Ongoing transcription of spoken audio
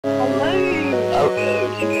I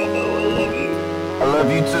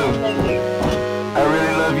love you too. I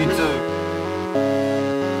really love you too.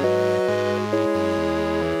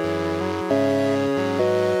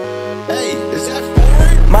 Hey, is that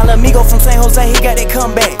foreign? My amigo from San Jose, he got that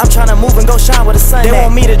comeback. I'm tryna move and go shine with the sun. They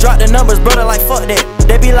want me to drop the numbers, brother, like fuck that.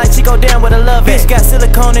 They be like Chicko down with a love bitch got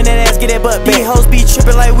silicone in that ass, get that butt back. These hoes be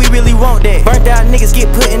trippin' like we really want that. Burnt out niggas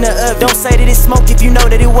get put in the oven. Don't say that it's smoke if you know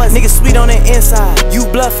that it was. Niggas sweet on the inside, you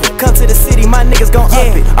bluffin'. Come to the city, my niggas gon'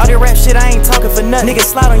 up it. All that rap shit, I ain't talking for nothing.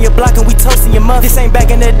 Niggas slide on your block and we toastin' your muffin. This ain't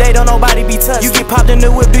back in the day, don't nobody be touched. You get popped in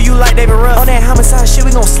the whip, do you like David Ruff? On that homicide shit,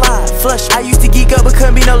 we gon' slide, flush. I used to geek up but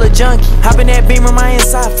couldn't be no little junkie. Hop in that Beamer, my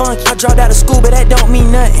inside funky. I dropped out of school, but that don't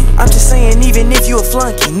mean nothing. I'm just saying, even if you a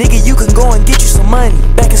flunky, nigga, you can go and get you some money.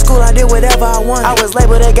 Back in school, I did whatever I wanted. I was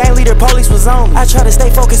labeled a gang leader, police was on me. I tried to stay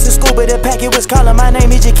focused in school, but the packet was calling my name,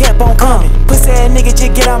 it just kept on coming. Pussy ass nigga, just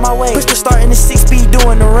get out my way. Push the start in the 6-speed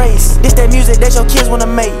doing the race. This that music that your kids wanna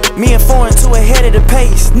make. Me and foreign two ahead of the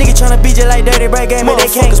pace. Nigga tryna beat you like dirty break game, but they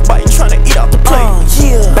can't. Biting, tryna eat off the plate.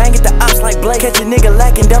 Yeah. Bang at the ops like Blake. Catch a nigga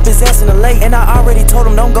lacking, dump his ass in the lake. And I already told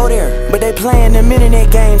him don't go there, but they playing them internet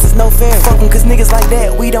games, it's no fair. Fuck 'em cause niggas like that,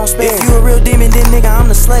 we don't spare. If you a real demon, then nigga, I'm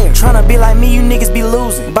the slayer. Tryna be like me, you niggas be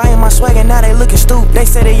losing. Buying my swag and now they looking stupid. They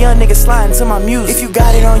say they young niggas sliding to my music. If you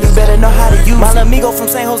got it on, you better know how to use it. My amigo from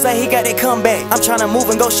San Jose, he got that comeback. I'm tryna move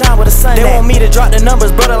and go shine with the sun. They want me to drop the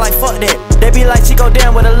numbers, brother, like fuck that. They be like Chicko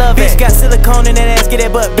down with a love bitch got silicone in that ass, get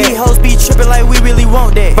that butt back. These hoes be trippin' like we really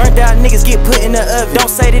want that. Burnt out niggas get put in the oven. Don't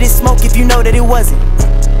say that it's smoke if you know that it wasn't.